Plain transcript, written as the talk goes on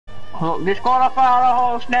Look, disqualify the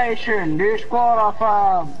whole nation.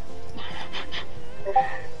 Disqualify.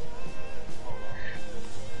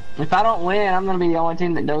 If I don't win, I'm gonna be the only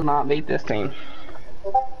team that does not beat this team.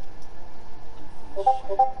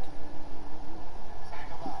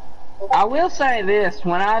 I will say this: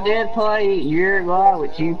 when I did play Uruguay,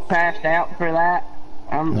 which you passed out for that,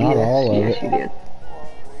 not all of it. You did.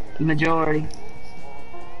 Majority.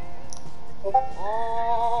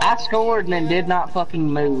 I scored and then did not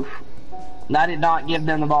fucking move. I did not give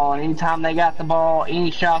them the ball, and anytime they got the ball,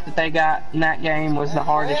 any shot that they got in that game was the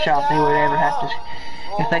hardest shot they would ever have to.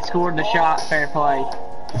 If they scored the shot, fair play.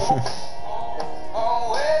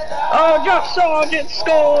 Oh, Josh Sargent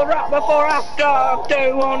scored right before I stopped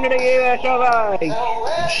 2-1 to the US of A.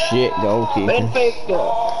 Shit, goalkeeper. Benfica.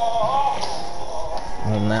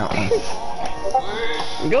 On that one.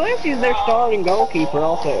 Gillespie's their starting goalkeeper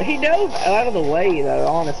also. He dove out of the way though,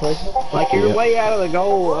 honestly. Like you're way out of the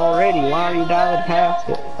goal already. Why are you diving past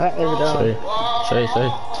it? That never done. Say.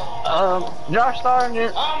 Josh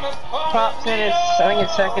Sargent pops in his, I think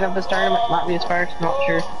his second of this tournament. Might be his first, I'm not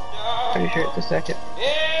sure. Pretty sure it's the second.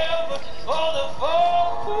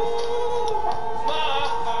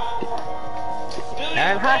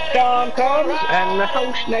 And Hashtag comes, and the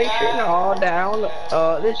host nation all down.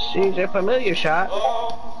 This is a familiar shot.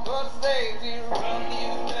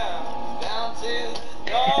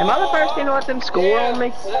 Am I the first to let them score on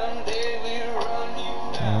me? I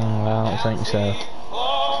don't think so.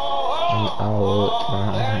 I'll look, but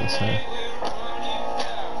I don't think so.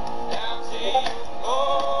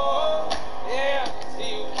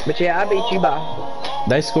 But yeah, I beat you by.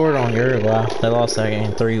 They scored on Uruguay. They lost that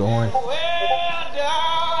game 3-1.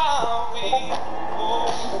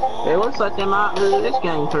 It looks like they might lose this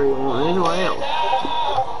game 3-1 as well.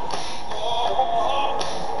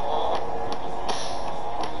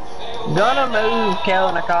 Gonna move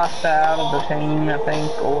Kellen Acosta out of the team, I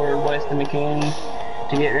think, or Weston McKinney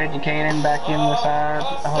to get Reggie Cannon back in the side.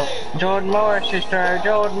 Jordan Morris is there.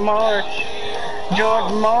 Jordan Morris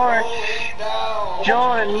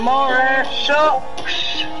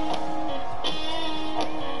sucks.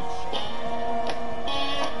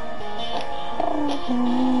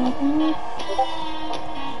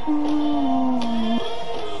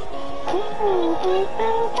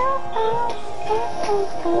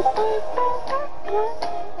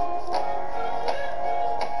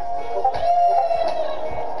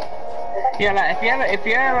 Yeah, like if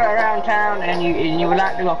you're ever around town and you would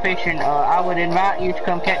like to go fishing, I would invite you to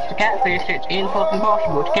come catch the catfish. It's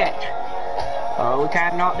impossible to catch. We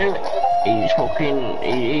cannot do it. He's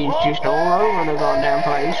just all over the goddamn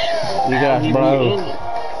place. You got bro.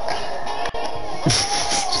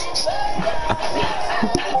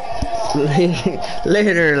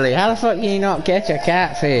 Literally, how the fuck can you not catch a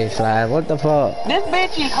catfish, lad? What the fuck? This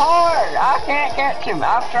bitch is hard. I can't catch him.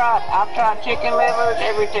 I've tried chicken livers,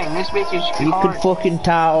 everything. This bitch is hard. You could fucking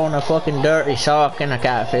tie on a fucking dirty sock and a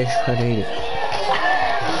catfish could eat it.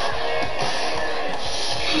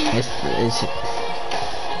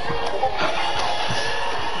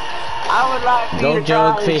 I would like to go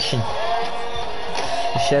jug fishing.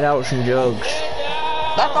 Set out some jugs.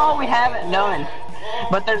 That's all we haven't done.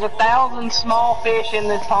 But there's 1,000 small fish in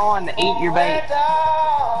this pond that eat your bait.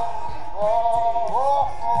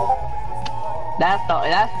 That's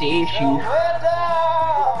the issue.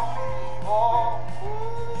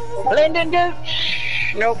 Linden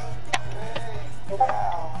Gooch. Nope.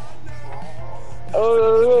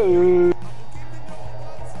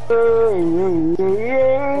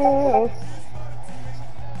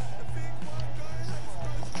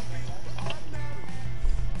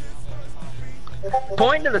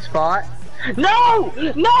 Point to the spot. No!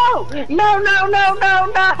 No! No! No! No! No! No!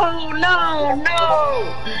 No! No!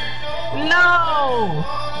 No!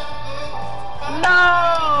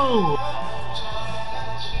 No!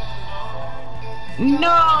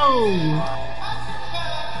 No!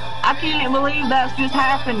 I can't believe that's just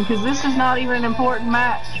happened because this is not even an important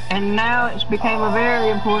match, and now it's became a very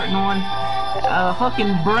important one.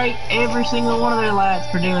 Fucking break every single one of their lads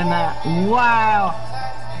for doing that. Wow.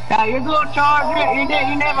 Now you're going to charge it. You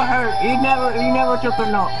never hurt. You never took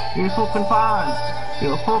a knock. You're fucking fine.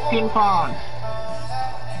 You're fucking fine.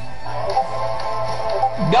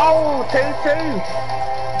 Goal 2-2.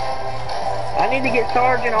 I need to get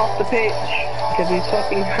Sargent off the pitch because he's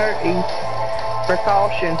fucking hurting.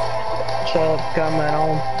 Precaution sub coming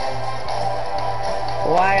on.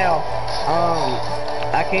 Wow.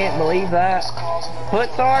 I can't believe that.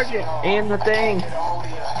 Put Sargent in the thing.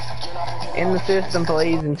 In the system,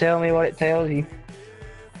 please, and tell me what it tells you.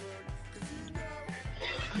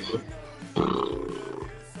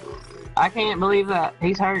 I can't believe that.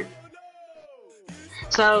 He's hurt.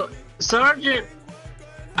 So, Sergeant,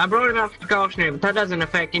 I brought him out for precautionary, but that doesn't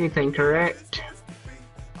affect anything, correct?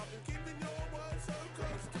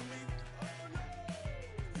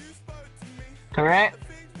 Correct?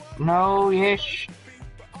 No, yes.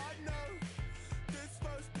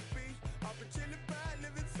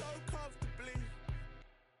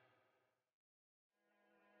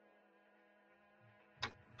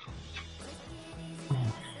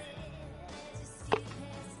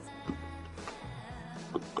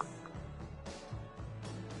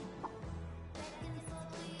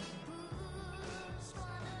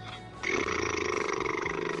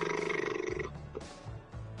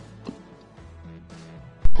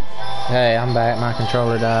 Hey, I'm back. My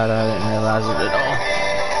controller died. I didn't realize it at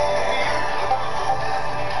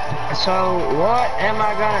all. So, what am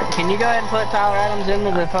I gonna... Can you go ahead and put Tyler Adams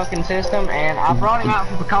into the fucking system? And I brought him out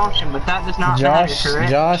for precaution, but that does not matter,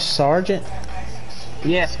 correct? Josh Sargent?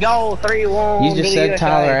 Yes, goal 3-1. You just said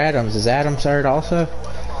Tyler Adams. Is Adams hurt also?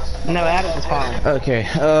 No, Adams is fine. Okay,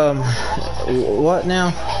 what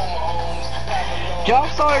now?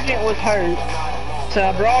 Josh Sargent was hurt, so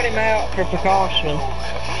I brought him out for precaution.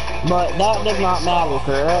 But that does not matter,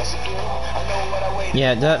 correct?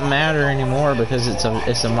 Yeah, it doesn't matter anymore because it's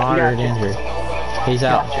a moderate injury. He's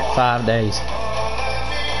out 5 days. Is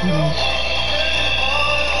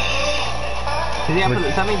he out for the,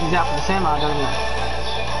 that means he's out for the semi, doesn't it?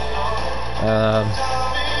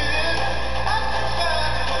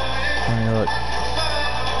 Let me look.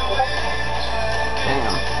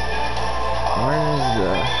 Damn. Where's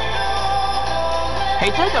the... He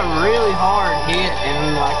took a really hard hit,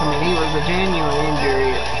 and like, I mean, he was a genuine injury.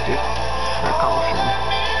 It's just precaution.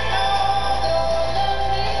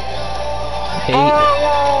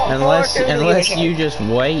 Unless you just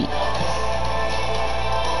wait.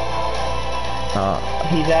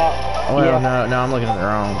 He's out. Well, yeah. no, I'm looking at the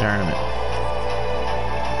wrong tournament.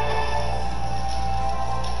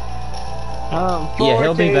 Yeah,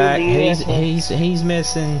 he'll be back. He's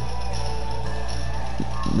missing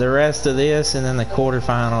the rest of this, and then the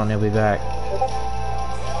quarterfinal, and he'll be back.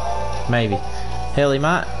 Maybe. Hell, he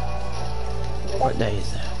might. What day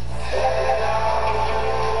is that?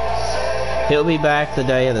 He'll be back the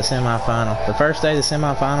day of the semifinal. The first day the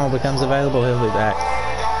semifinal becomes available, he'll be back.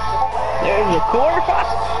 There's a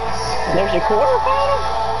quarterfinal? There's a quarterfinal?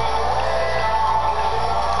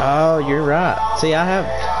 Oh, you're right. See,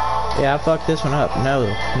 I fucked this one up. No,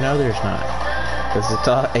 there's not. Because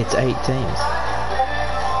it's 8 teams.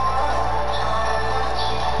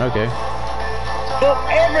 Okay. Put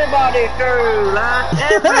everybody through, like,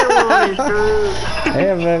 everyone's through.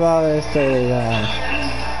 Everybody's through, man.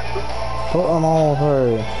 Put them all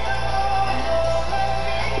through.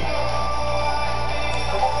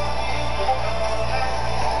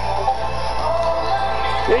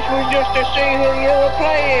 This was just to see who you were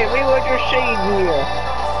playing. We were just seeding you.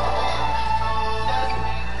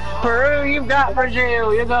 Peru, you've got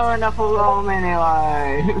Brazil. You're going up alone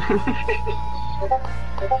anyway.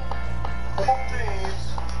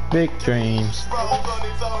 Big dreams.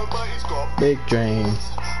 Big dreams.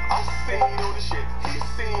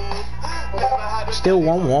 Still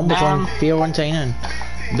 1-1 between Fiorentina and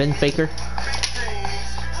Benfica.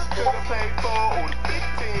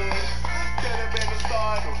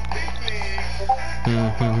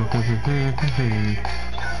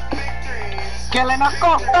 Killing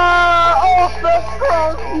Acosta off the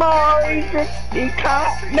crossbar. He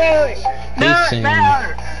can't do it. Do it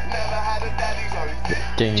better.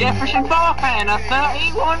 Jefferson Farfan, a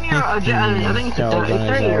 31-year-old. I think it's a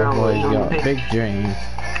 33-year-old. Big dream.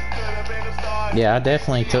 Yeah, I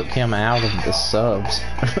definitely took him out of the subs.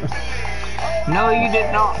 No, you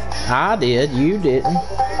did not. I did. You didn't.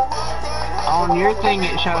 On your thing,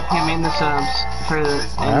 it showed him in the subs for the.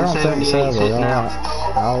 I don't think so, but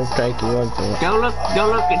I'll take your word for it. Go look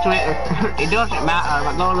at Twitter. It doesn't matter,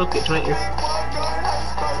 but go look at Twitter.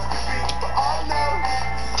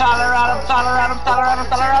 Tyler Adams.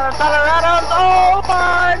 Oh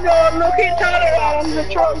my God! Look at Tyler Adams'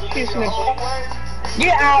 atrociousness.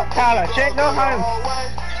 Get out, Tyler. Check, go home.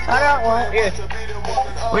 I don't want you.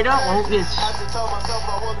 We don't want this.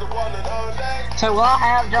 So we'll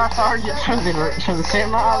have Josh Sargent for the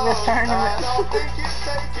semi of this tournament.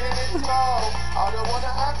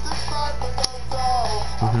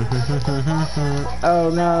 Oh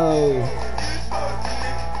no.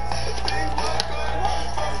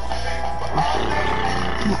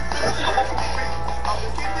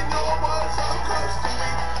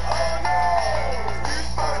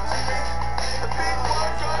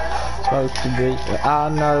 Supposed to be. I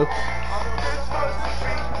know.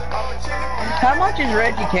 How much is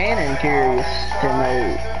Reggie Cannon, curious to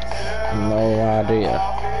know? No idea.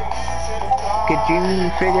 Could you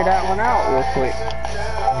figure that one out real quick?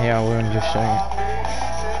 Yeah, I will in just a second.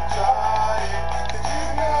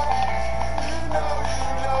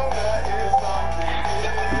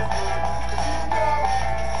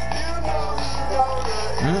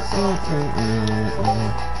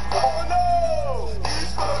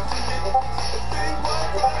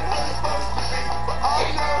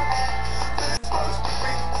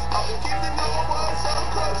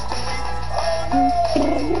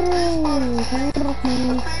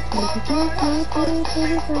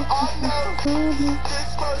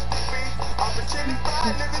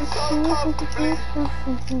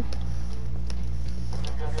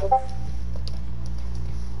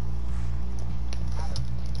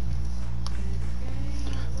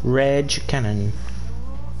 Reg Cannon.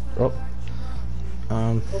 Oh.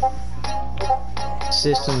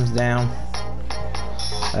 System's down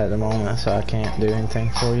at the moment, so I can't do anything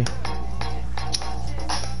for you.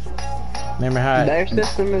 Remember how their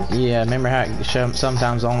system is? Yeah, remember how it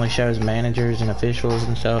sometimes only shows managers and officials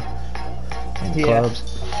and stuff and clubs?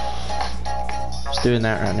 It's doing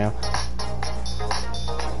that right now.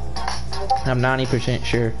 I'm 90%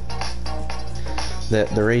 sure that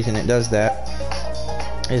the reason it does that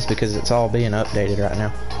is because it's all being updated right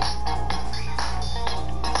now.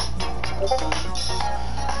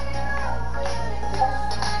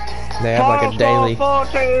 They have like a daily.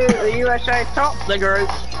 The USA top the group,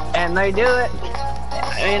 and they do it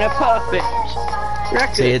in a perfect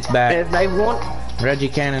record. See, it's back. If they want, Reggie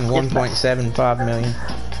Cannon, 1.75 million.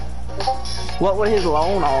 What would his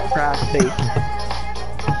loan price be?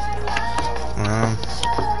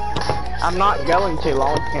 I'm not going to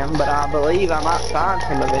loan him, but I believe I might sign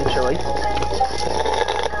him eventually.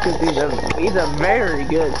 Because he's a very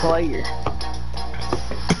good player.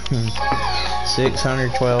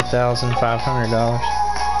 $612,500.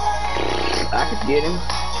 I could get him.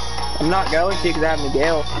 I'm not going to because I have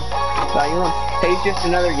Miguel. But he's just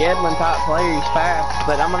another Yedlin type player. He's fast.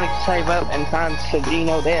 But I'm going to save up and find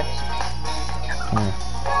Sergino Dest.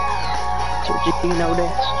 Sergino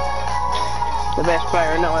Dest. The best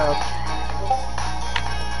player in the world.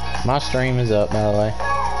 My stream is up, by the way.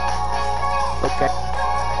 Okay.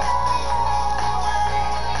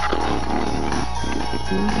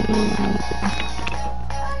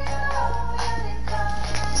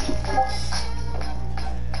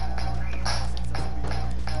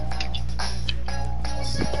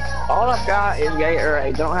 All I've got is Gatorade.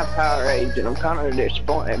 I don't have Powerade, and I'm kind of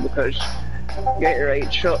disappointed because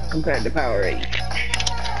Gatorade sucks compared to Powerade.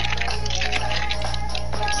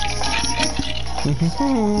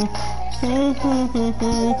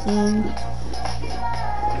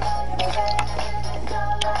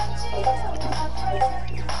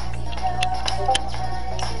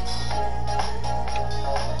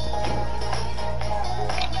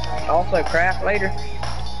 Also craft later.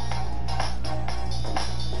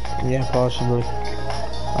 Yeah, possibly.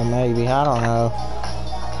 Or maybe, I don't know.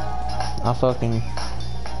 I fucking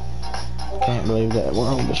can't believe that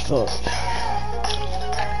world is fucked.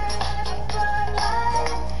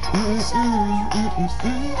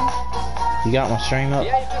 You got my stream up?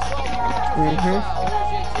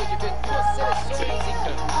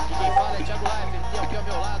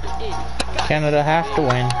 Canada have to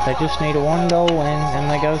win. They just need a 1-goal win and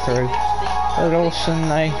they go through. Or else then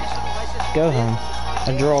they go home.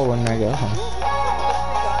 A draw when they go home.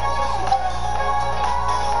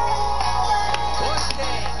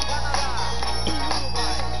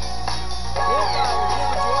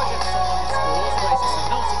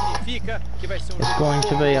 It's going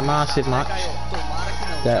to be a massive match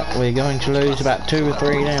that we're going to lose about 2 or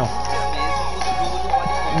 3 now.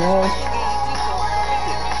 No.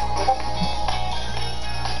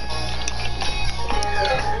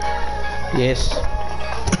 Yes.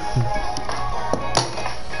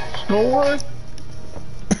 Score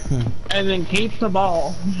and then keep the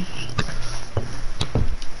ball.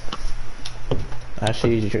 That's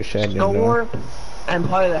easier said than Score done. and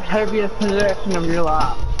play the heaviest possession of your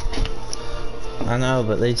life. I know,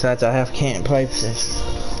 but these sides I have can't play this.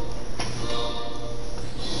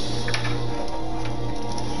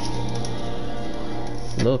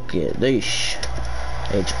 Look at this.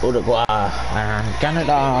 It's Uruguay and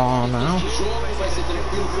Canada now.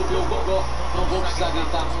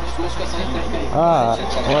 Well,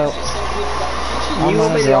 you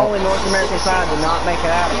will be the only North American side to not make it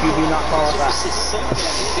out if you do not qualify.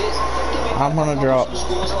 I'm gonna drop.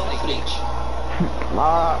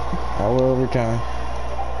 I will return.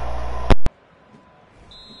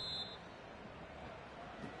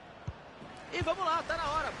 E vamos lá, tá na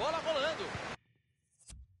hora, bola rolando.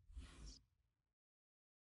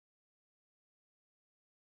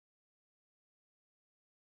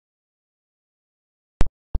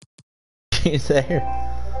 She's there.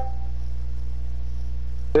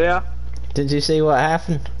 Yeah. Did you see what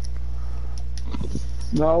happened?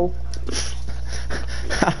 No.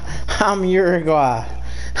 I'm Uruguay.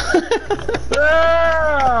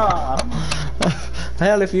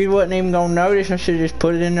 Hell, if you wasn't even gonna notice, I should just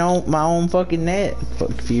put it in my own fucking net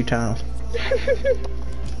a few times.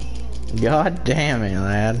 God damn it,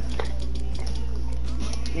 lad.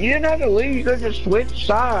 You didn't have to leave, you could just switch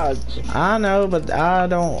sides. I know, but I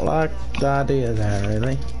don't like the idea of that,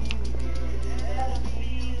 really.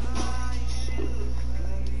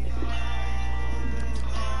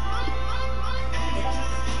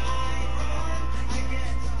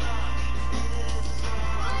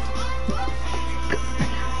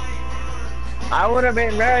 I would have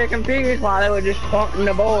been very confused why they were just pumping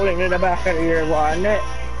the ball into the back of the Uruguay net.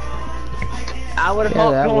 I would have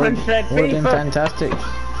popped on and said FIFA. Would have been fantastic.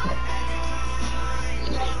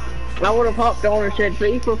 I would have popped on and said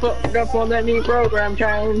FIFA fucked up on that new program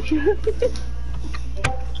change.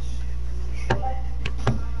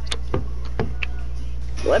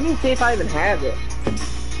 Let me see if I even have it.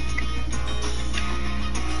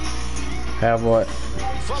 Have what?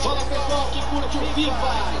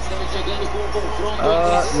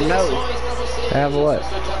 No. Have what?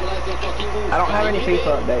 I don't have any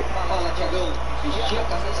FIFA updates.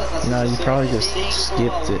 No, you probably just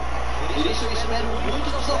skipped it.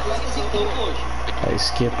 I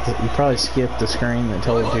skipped it. You probably skipped the screen that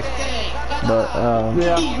told you. But,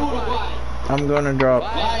 Yeah. I'm gonna drop.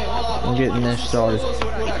 I'm getting this started. Alright,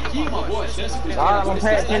 I'm gonna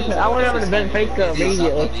pay attention. I went over to Benfica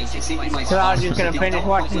immediately. Cause I was just gonna finish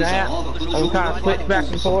watching that. I'm kind of switch back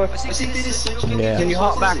and forth. Yeah. Then you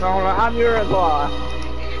hop back on. I'm Uruguay.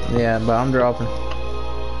 Yeah, but I'm dropping.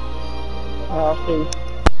 I'll see.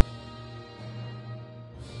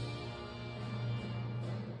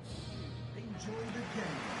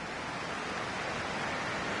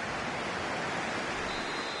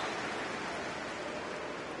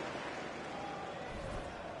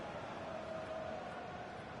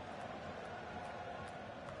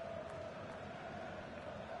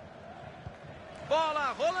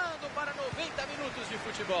 Bola rolando para 90 minutos de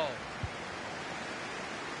futebol.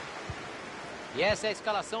 E essa é a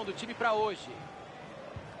escalação do time para hoje.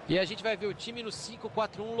 E a gente vai ver o time no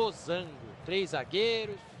 5-4-1 losango. 3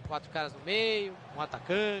 zagueiros, 4 caras no meio, um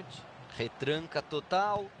atacante. Retranca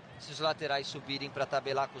total. Se os laterais subirem para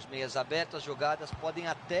tabelar com os meias abertos, as jogadas podem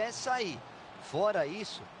até sair. Fora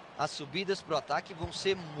isso, as subidas para o ataque vão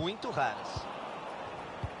ser muito raras.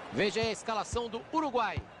 Veja a escalação do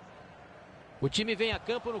Uruguai. O time vem a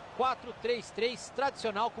campo no 4-3-3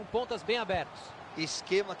 tradicional com pontas bem abertos.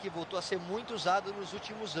 Esquema que voltou a ser muito usado nos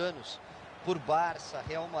últimos anos. Por Barça,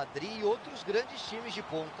 Real Madrid e outros grandes times de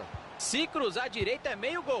ponta. Se cruzar à direita é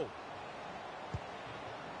meio gol.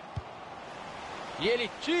 E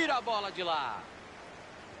ele tira a bola de lá.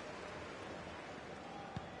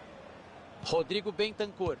 Rodrigo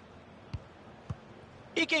Bentancur.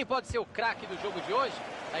 E quem pode ser o craque do jogo de hoje?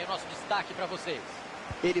 Aí o nosso destaque para vocês.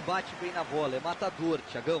 Ele bate bem na bola, é matador,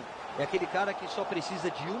 Thiagão. É aquele cara que só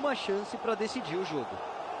precisa de uma chance para decidir o jogo.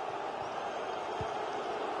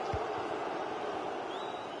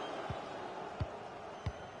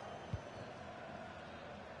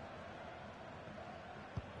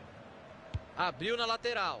 Abriu na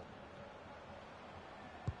lateral.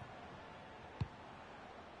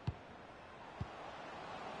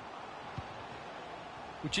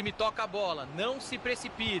 O time toca a bola, não se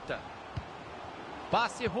precipita.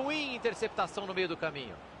 Passe ruim, interceptação no meio do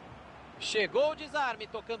caminho. Chegou o desarme,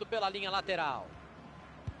 tocando pela linha lateral.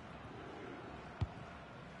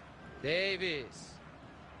 Davis.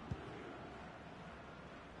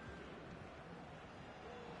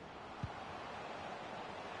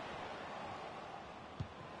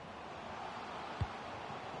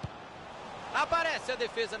 Aparece a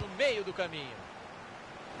defesa no meio do caminho.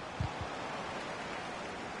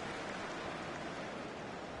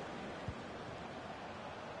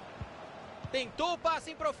 Tentou o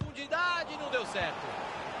passe em profundidade e não deu certo.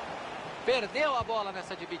 Perdeu a bola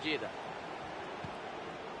nessa dividida.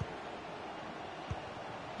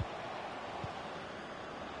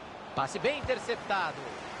 Passe bem interceptado.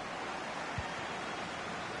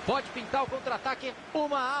 Pode pintar o contra-ataque.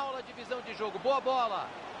 Uma aula de visão de jogo. Boa bola.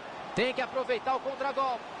 Tem que aproveitar o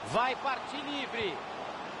contragolpe. Vai partir livre.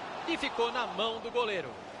 E ficou na mão do goleiro.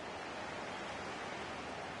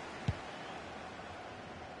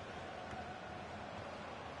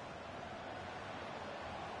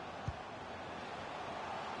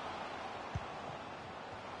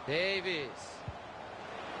 Davis.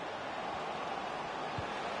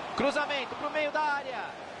 Cruzamento para o meio da área.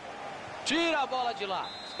 Tira a bola de lá.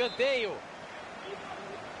 Escanteio.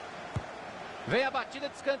 Vem a batida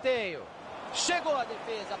de escanteio. Chegou a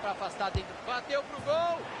defesa para afastar dentro. Bateu pro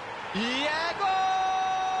gol. E é gol!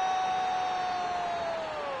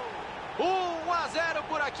 1-0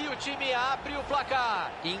 por aqui. O time abre o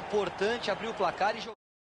placar. Importante abrir o placar e jogar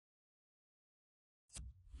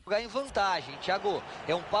em vantagem, Thiago.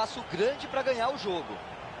 É um passo grande para ganhar o jogo.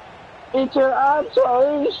 It's an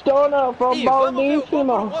absolute stunner from E vamos ver o gol por um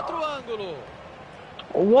Bonissimo. outro ângulo.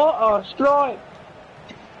 What a strike.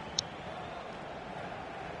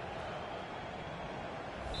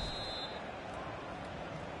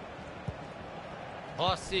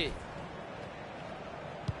 Rossi.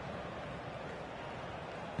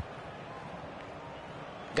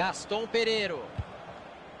 Gaston Pereiro.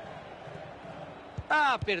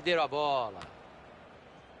 Ah, perderam a bola.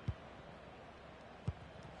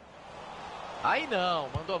 Aí não,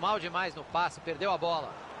 mandou mal demais no passe, perdeu a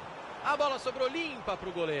bola. A bola sobrou limpa para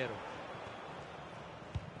o goleiro.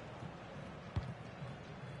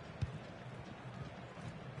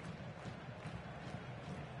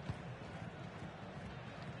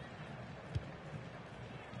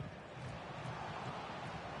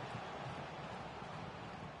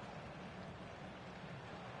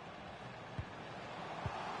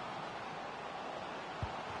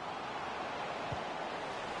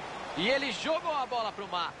 E ele jogou a bola para o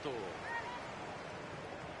mato.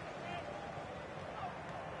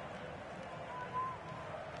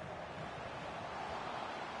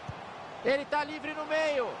 Ele está livre no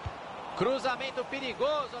meio. Cruzamento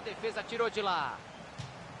perigoso, a defesa tirou de lá.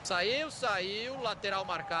 Saiu, lateral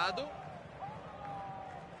marcado.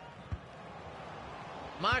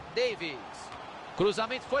 Mark Davis.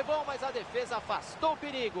 Cruzamento foi bom, mas a defesa afastou o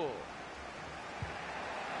perigo.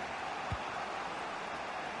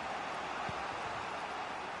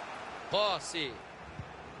 Rossi.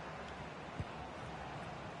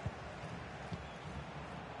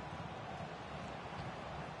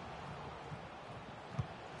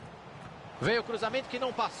 Veio o cruzamento que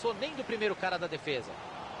não passou nem do primeiro cara da defesa.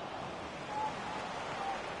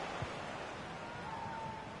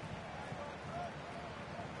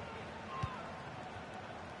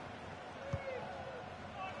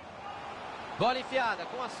 Bola enfiada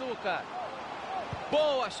com açúcar.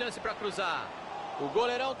 Boa chance para cruzar. O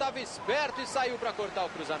goleirão estava esperto e saiu para cortar o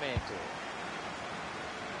cruzamento.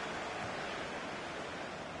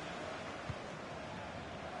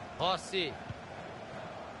 Rossi.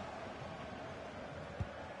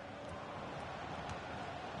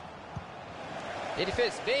 Ele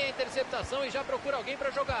fez bem a interceptação e já procura alguém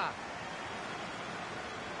para jogar.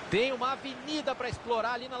 Tem uma avenida para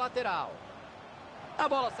explorar ali na lateral. A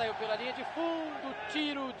bola saiu pela linha de fundo,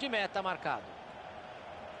 tiro de meta marcado.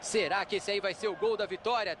 Será que esse aí vai ser o gol da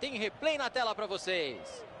vitória? Tem replay na tela para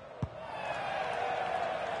vocês.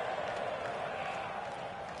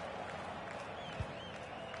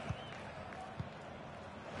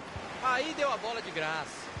 Aí deu a bola de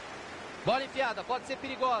graça. Bola enfiada, pode ser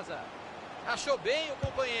perigosa. Achou bem o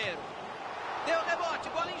companheiro. Deu rebote,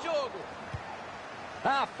 bola em jogo.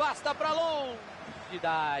 Afasta para longe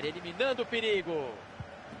da área, eliminando o perigo.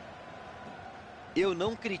 Eu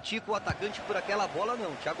não critico o atacante por aquela bola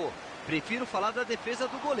não, Thiago. Prefiro falar da defesa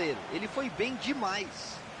do goleiro. Ele foi bem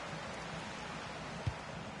demais.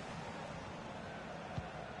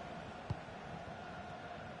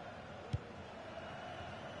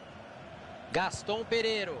 Gaston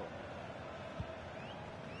Pereiro.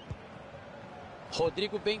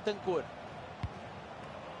 Rodrigo Bentancur.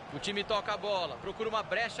 O time toca a bola, procura uma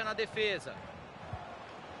brecha na defesa.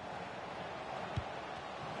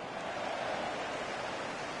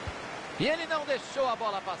 E ele não deixou a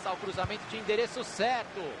bola passar, o cruzamento de endereço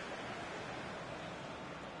certo.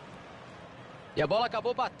 E a bola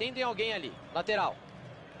acabou batendo em alguém ali, lateral.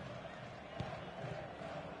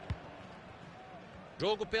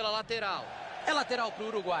 Jogo pela lateral. É lateral para o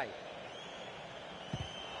Uruguai.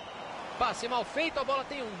 Passe mal feito, a bola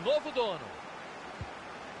tem um novo dono.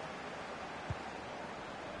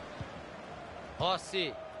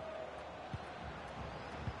 Rossi.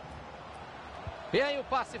 E aí o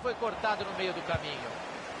passe foi cortado no meio do caminho.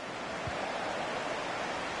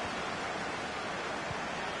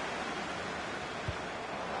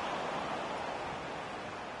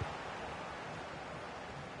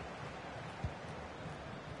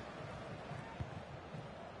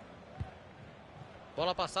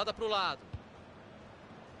 Bola passada para o lado.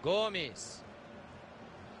 Gomes.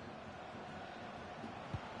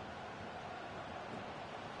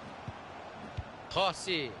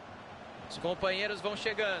 Rossi. Os companheiros vão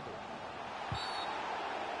chegando.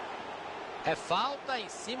 É falta em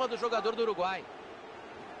cima do jogador do Uruguai.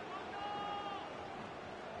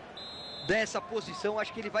 Dessa posição,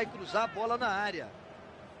 acho que ele vai cruzar a bola na área.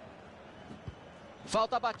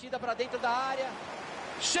 Falta a batida para dentro da área.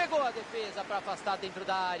 Chegou a defesa para afastar dentro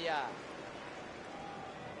da área.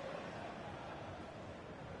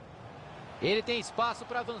 Ele tem espaço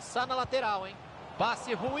para avançar na lateral, hein?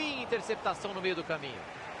 Passe ruim, interceptação no meio do caminho.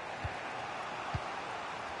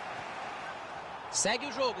 Segue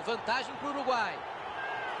o jogo, vantagem para o Uruguai.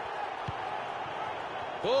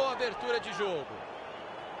 Boa abertura de jogo.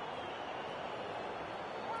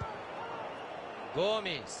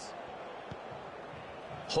 Gomes.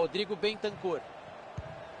 Rodrigo Bentancur.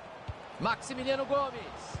 Maximiliano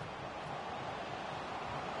Gomes.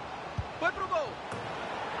 Foi pro gol.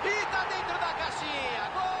 E tá dentro da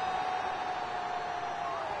caixinha. Gol!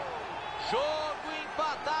 Jogo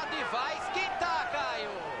empatado e vai esquentar,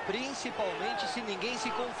 Caio. Principalmente se ninguém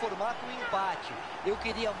se conformar com o empate. Eu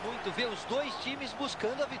queria muito ver os dois times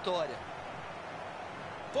buscando a vitória.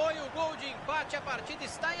 Foi o gol de empate, a partida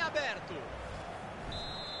está em aberto.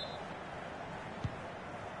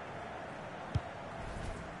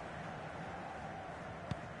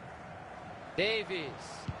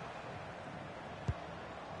 Davis.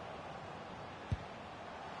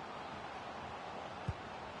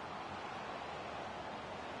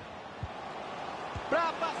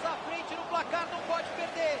 Para passar à frente no placar, não pode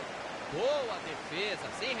perder. Boa defesa,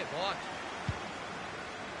 sem rebote.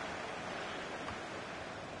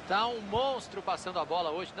 Tá um monstro passando a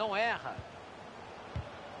bola hoje, não erra.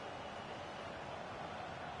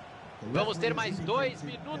 Vamos ter mais 2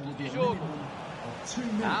 minutos de jogo.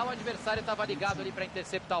 O adversário estava ligado ali para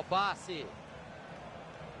interceptar o passe.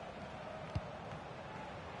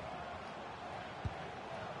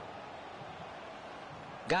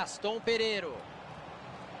 Gaston Pereiro.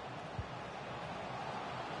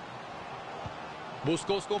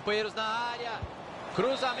 Buscou os companheiros na área.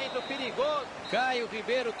 Cruzamento perigoso. Caio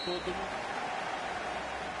Ribeiro, todo mundo.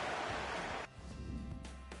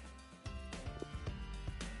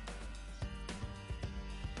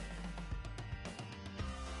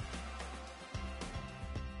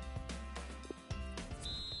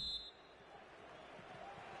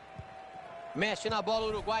 Mexe na bola o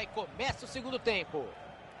Uruguai, começa o segundo tempo.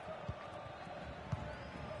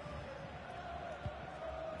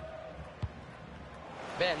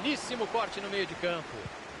 Belíssimo corte no meio de campo.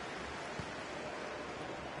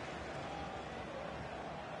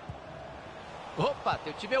 Opa,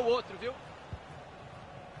 teu time é o outro, viu?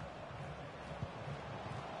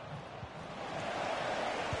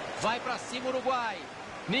 Vai pra cima o Uruguai.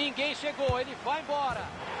 Ninguém chegou, ele vai embora.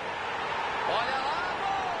 Olha lá.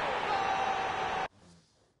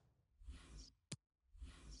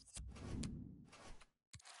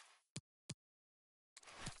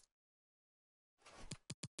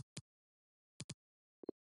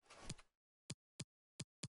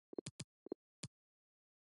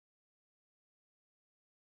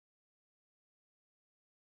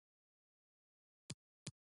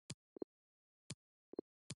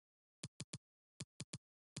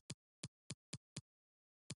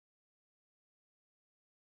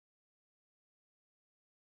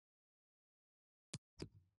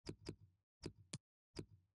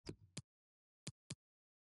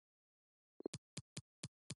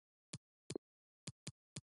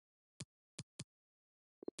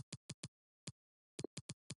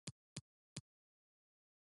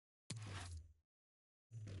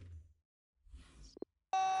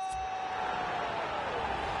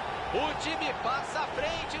 O time passa à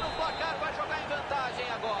frente no placar, vai jogar em vantagem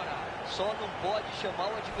agora. Só não pode chamar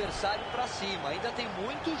o adversário para cima, ainda tem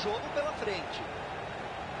muito jogo pela frente.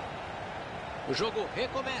 O jogo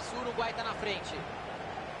recomeça, o Uruguai está na frente.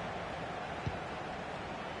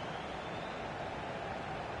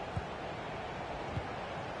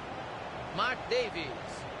 Mark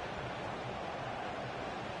Davis.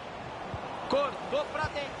 Cortou para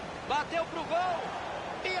dentro, bateu pro gol.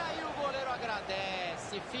 E aí o goleiro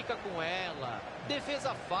agradece, fica com ela.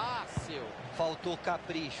 Defesa fácil. Faltou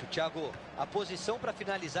capricho, Thiago. A posição para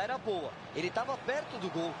finalizar era boa. Ele estava perto do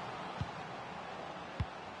gol.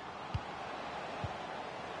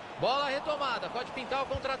 Bola retomada, pode pintar o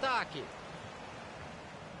contra-ataque.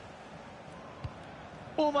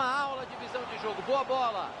 Uma aula de visão de jogo, boa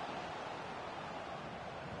bola.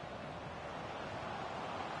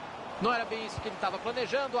 Não era bem isso que ele estava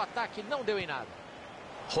planejando, o ataque não deu em nada.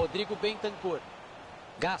 Rodrigo Bentancur.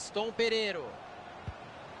 Gaston Pereiro.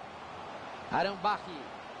 Arambarri.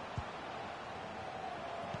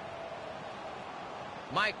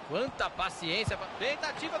 Mas quanta paciência.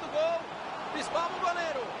 Tentativa do gol. Espalma o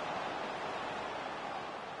goleiro.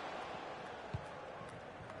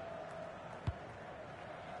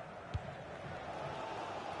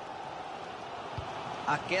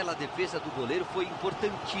 Aquela defesa do goleiro foi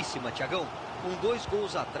importantíssima, Thiagão. Com 2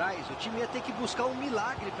 gols atrás, o time ia ter que buscar um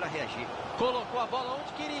milagre para reagir. Colocou a bola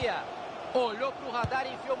onde queria. Olhou para o radar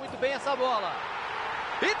e enfiou muito bem essa bola.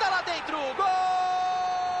 E tá lá dentro. Gol!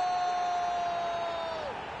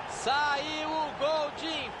 Saiu o gol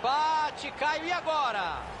de empate, Caio. E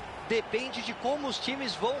agora? Depende de como os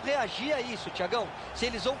times vão reagir a isso, Thiagão. Se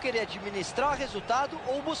eles vão querer administrar o resultado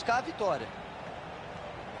ou buscar a vitória.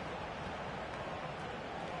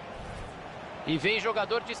 E vem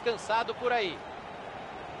jogador descansado por aí.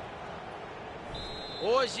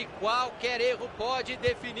 Hoje qualquer erro pode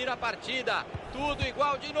definir a partida. Tudo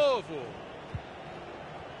igual de novo.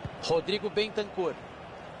 Rodrigo Bentancur.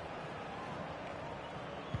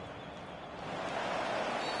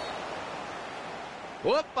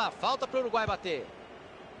 Opa, falta para o Uruguai bater.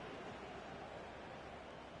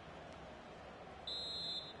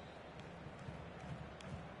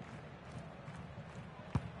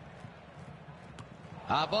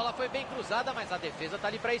 A bola foi bem cruzada, mas a defesa tá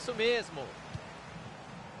ali para isso mesmo.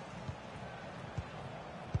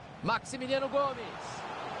 Maximiliano Gomes.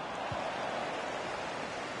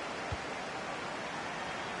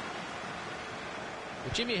 O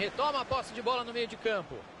time retoma a posse de bola no meio de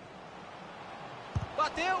campo.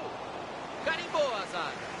 Bateu! Carimbou a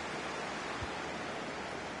zaga.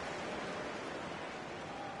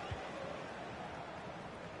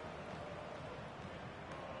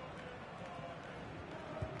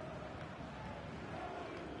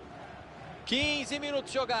 (15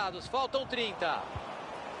 minutos jogados, faltam 30.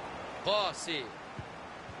 Posse.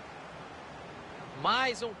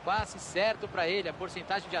 Mais um passe certo para ele, a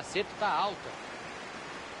porcentagem de acerto está alta.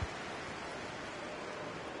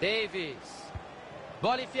 Davis.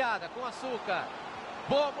 Bola enfiada com açúcar.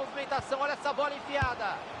 Boa movimentação, olha essa bola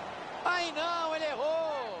enfiada. Aí não, ele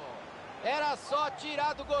errou. Era só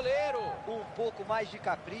tirar do goleiro. Um pouco mais de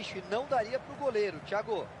capricho e não daria para o goleiro,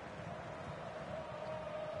 Thiago.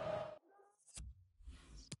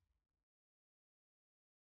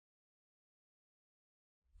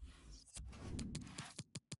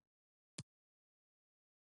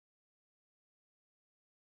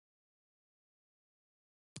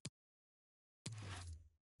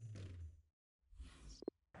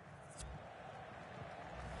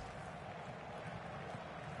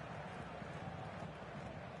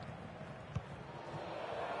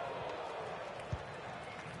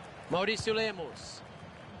 Maurício Lemos.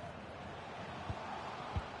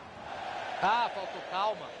 Ah, faltou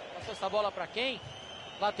calma. Passou essa bola para quem?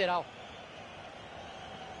 Lateral.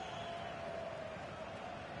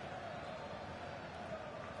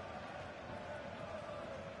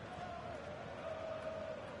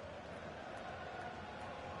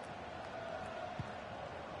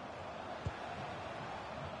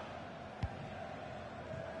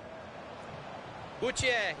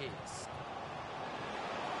 Gutierrez.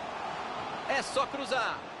 É só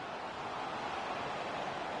cruzar.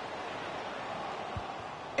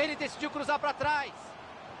 Ele decidiu cruzar para trás.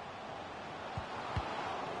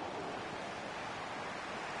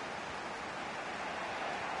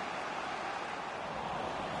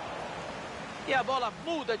 E a bola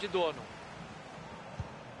muda de dono.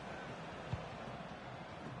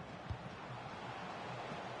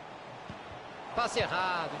 Passe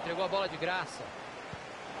errado, entregou a bola de graça.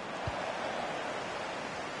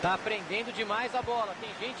 Tá prendendo demais a bola, tem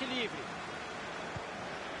gente livre.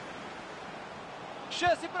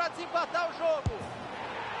 Chance para desempatar o jogo.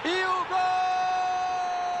 E o gol!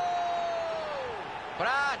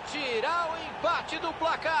 Para tirar o empate do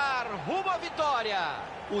placar, rumo à vitória.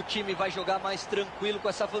 O time vai jogar mais tranquilo com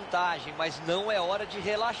essa vantagem, mas não é hora de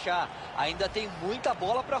relaxar. Ainda tem muita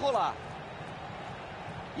bola para rolar.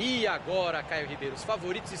 E agora, Caio Ribeiro, os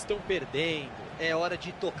favoritos estão perdendo. É hora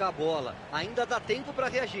de tocar a bola. Ainda dá tempo para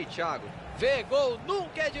reagir, Thiago. Ver gol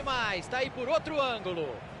nunca é demais. Tá aí por outro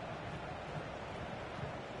ângulo.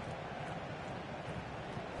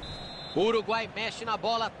 O Uruguai mexe na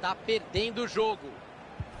bola, tá perdendo o jogo.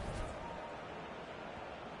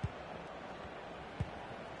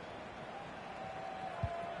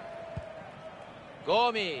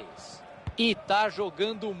 Gomes. E tá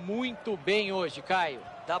jogando muito bem hoje, Caio.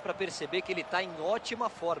 Dá para perceber que ele tá em ótima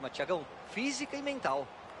forma, Thiagão. Física e mental.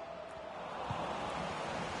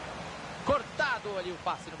 Cortado ali o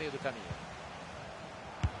passe no meio do caminho.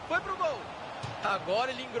 Foi pro gol.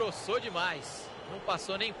 Agora ele engrossou demais. Não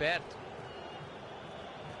passou nem perto.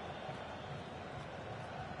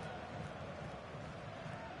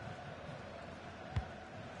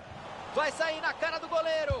 Vai sair na cara do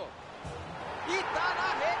goleiro. E tá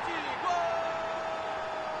na rede. Gol!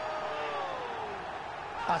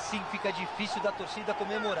 Assim fica difícil da torcida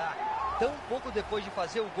comemorar. Tão pouco depois de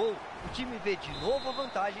fazer o gol, o time vê de novo a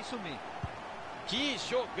vantagem sumir. Que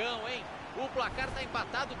jogão, hein? O placar está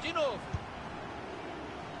empatado de novo.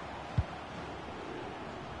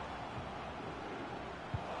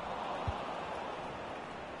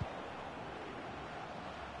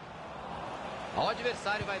 O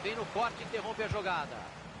adversário vai bem no corte e interrompe a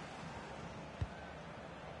jogada.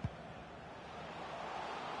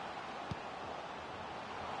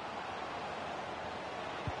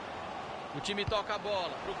 O time toca a bola,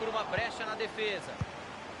 procura uma brecha na defesa.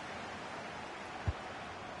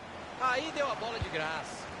 Aí deu a bola de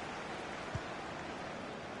graça.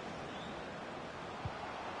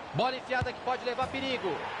 Bola enfiada que pode levar perigo.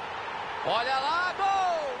 Olha lá,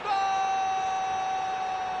 gol!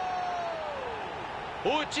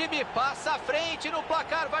 Gol! O time passa à frente no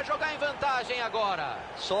placar, vai jogar em vantagem agora.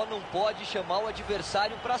 Só não pode chamar o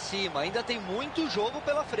adversário para cima, ainda tem muito jogo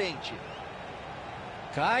pela frente.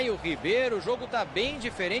 Caio Ribeiro, o jogo tá bem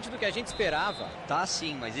diferente do que a gente esperava. Tá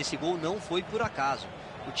sim, mas esse gol não foi por acaso.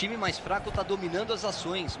 O time mais fraco tá dominando as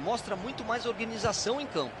ações, mostra muito mais organização em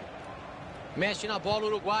campo. Mexe na bola o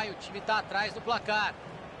uruguaio, o time tá atrás do placar.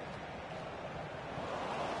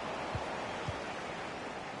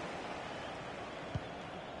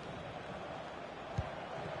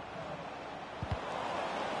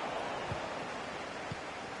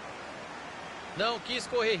 Não quis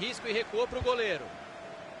correr risco e recuou para o goleiro.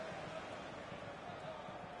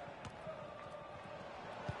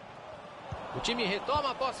 O time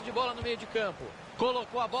retoma a posse de bola no meio de campo.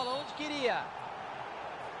 Colocou a bola onde queria.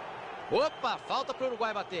 Opa, falta para o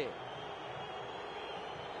Uruguai bater.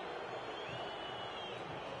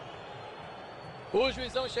 O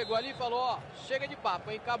juizão chegou ali e falou, ó, chega de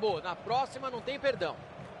papo, hein, acabou. Na próxima não tem perdão.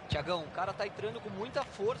 Tiagão, o cara tá entrando com muita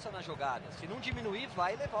força na jogada. Se não diminuir,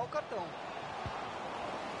 vai levar o cartão.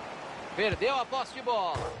 Perdeu a posse de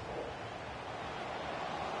bola.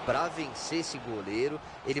 Para vencer esse goleiro,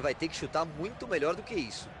 ele vai ter que chutar muito melhor do que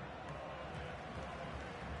isso.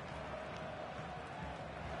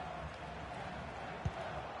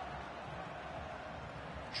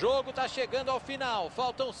 Jogo tá chegando ao final,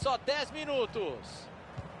 faltam só 10 minutos.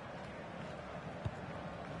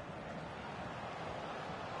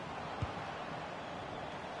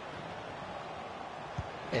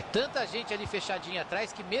 É tanta gente ali fechadinha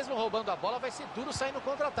atrás que mesmo roubando a bola vai ser duro sair no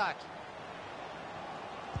contra-ataque.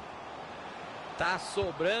 Tá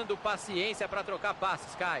sobrando paciência para trocar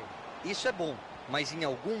passes, Caio. Isso é bom, mas em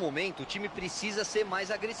algum momento o time precisa ser mais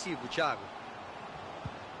agressivo, Thiago.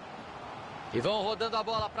 E vão rodando a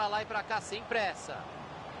bola para lá e para cá sem pressa.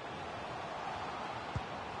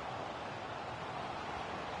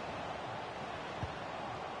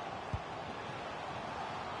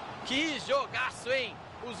 Que jogaço, hein?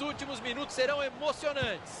 Os últimos minutos serão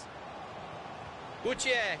emocionantes.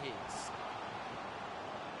 Gutierrez.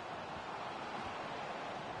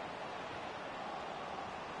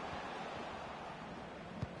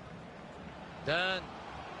 Dan.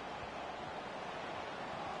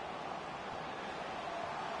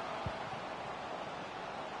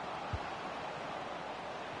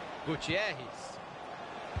 Gutierrez.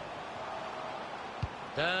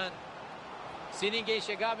 Dan. Se ninguém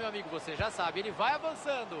chegar, meu amigo, você já sabe, ele vai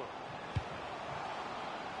avançando.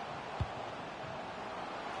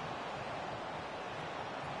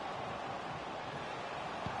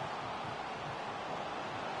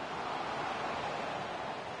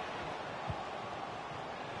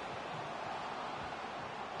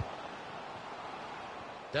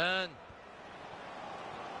 Dan.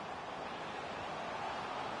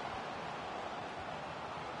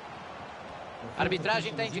 A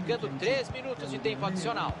arbitragem está indicando 3 minutos de tempo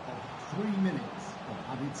adicional.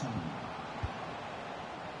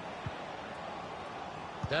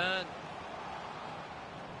 Dan.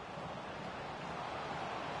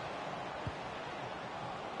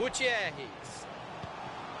 Gutierrez.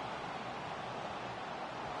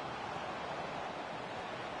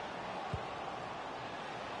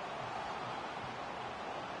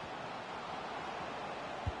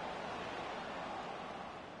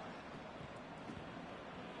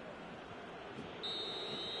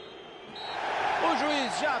 O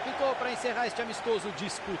juiz já apitou para encerrar este amistoso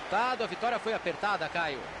disputado. A vitória foi apertada,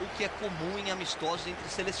 Caio. O que é comum em amistosos entre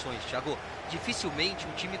seleções, Thiago. Dificilmente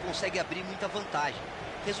um time consegue abrir muita vantagem.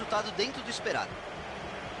 Resultado dentro do esperado.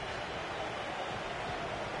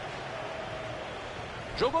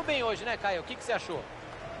 Jogou bem hoje, né, Caio? O que você achou?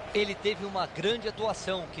 Ele teve uma grande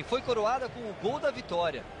atuação, que foi coroada com o gol da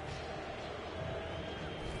vitória.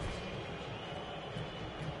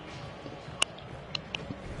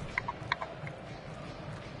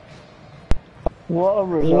 What a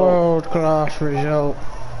result. World class result.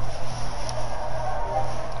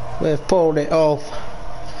 We've pulled it off.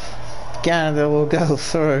 Canada will go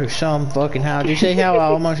through some fucking how. Did you see how I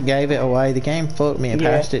almost gave it away? The game fucked me and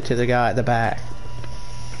passed it to the guy at the back.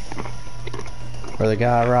 Or the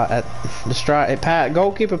guy right at the strike.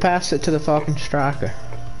 Goalkeeper passed it to the fucking striker.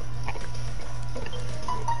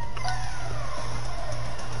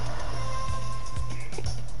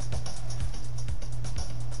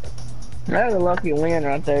 That was a lucky win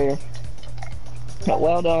right there. But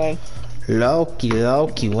well done.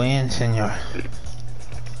 Lucky win, senor.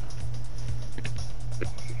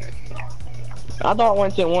 I thought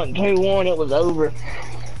once it went 2-1, it was over.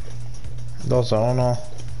 2-1.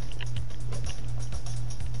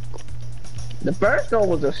 The first goal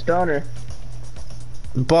was a stunner.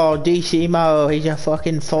 Baldissimo, he's a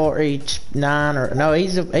fucking 49 or no,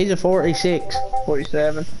 he's a 46.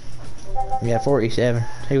 47. Yeah, 47.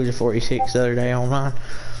 He was a 46 the other day online.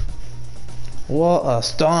 What a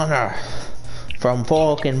stunner from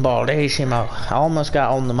fucking Baldissimo. I almost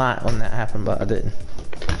got on the mic when that happened, but I didn't.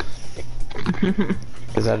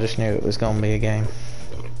 Because I just knew it was gonna be a game.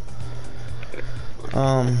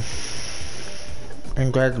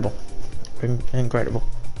 Incredible. Incredible.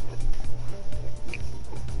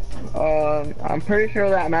 I'm pretty sure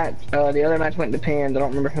that match, the other match went to pens. I don't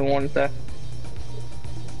remember who won it though.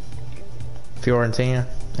 Fiorentina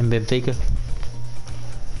and Benfica.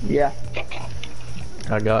 Yeah.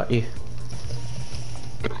 I got you.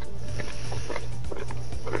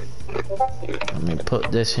 Let me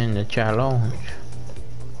put this in the challenge.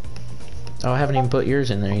 Oh, I haven't even put yours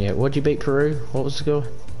in there yet. What'd you beat Peru? What was the score?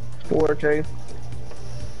 4-2.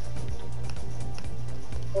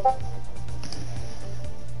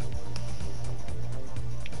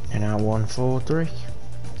 And I won 4-3.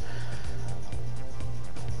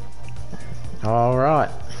 All right.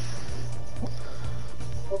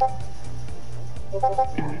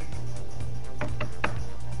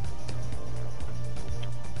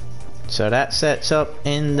 So that sets up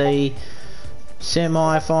in the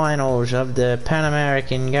semi-finals of the Pan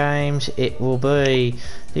American Games. It will be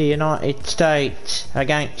the United States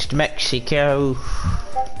against Mexico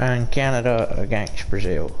and Canada against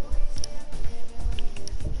Brazil.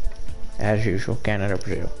 As usual, Canada,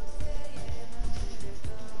 Brazil.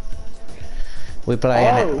 We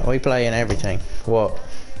play in everything. What?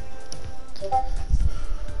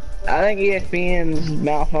 I think ESPN's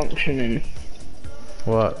malfunctioning.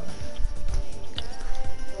 What?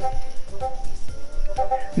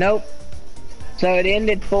 Nope. So it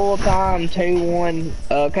ended full time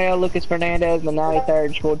 2-1. Kyle Lucas Fernandez in the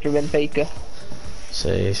 93rd scored for Benfica.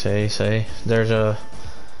 See. There's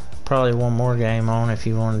probably one more game on if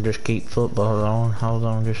you want to just keep football on. Hold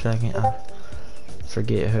on just a second. I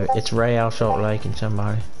forget who. It's Real Salt Lake and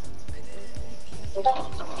somebody.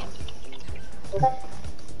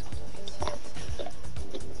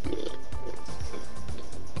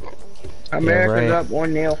 America's up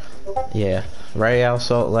 1-0. Yeah, Real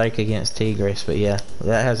Salt Lake against Tigres, but yeah,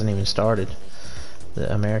 that hasn't even started.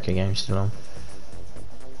 The America game's still on.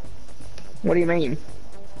 What do you mean?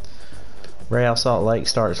 Real Salt Lake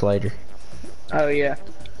starts later. Oh yeah.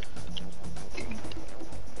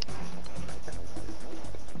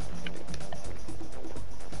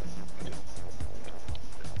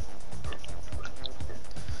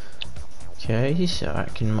 Okay, so I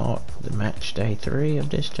can mark the match day 3 of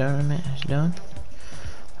this tournament is done.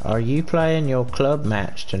 Are you playing your club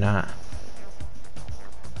match tonight?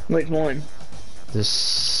 Which one? The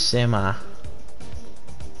semi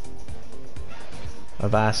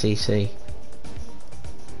of ICC.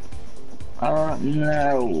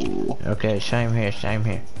 No. Okay, same here.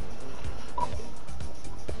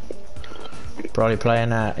 Probably playing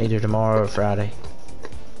that either tomorrow or Friday.